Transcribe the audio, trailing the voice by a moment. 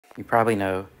You probably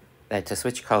know that to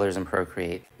switch colors in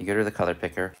Procreate, you go to the color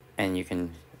picker and you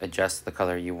can adjust the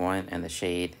color you want and the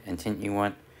shade and tint you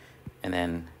want, and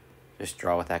then just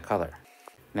draw with that color.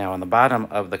 Now on the bottom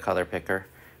of the color picker,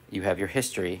 you have your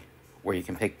history where you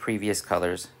can pick previous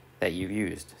colors that you've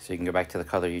used. So you can go back to the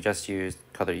color you just used,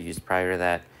 color you used prior to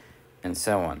that, and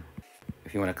so on.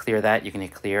 If you want to clear that, you can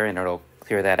hit clear and it'll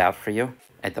clear that out for you.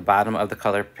 At the bottom of the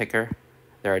color picker,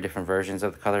 there are different versions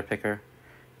of the color picker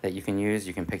that you can use.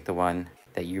 You can pick the one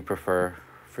that you prefer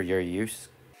for your use.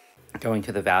 Going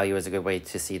to the value is a good way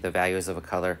to see the values of a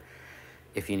color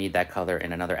if you need that color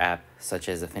in another app, such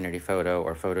as Affinity Photo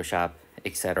or Photoshop,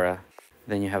 etc.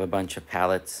 Then you have a bunch of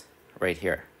palettes right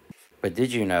here. But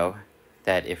did you know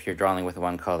that if you're drawing with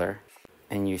one color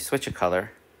and you switch a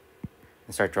color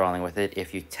and start drawing with it,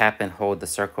 if you tap and hold the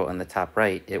circle in the top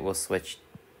right, it will switch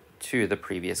to the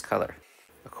previous color.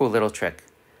 A cool little trick.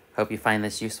 Hope you find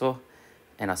this useful,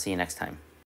 and I'll see you next time.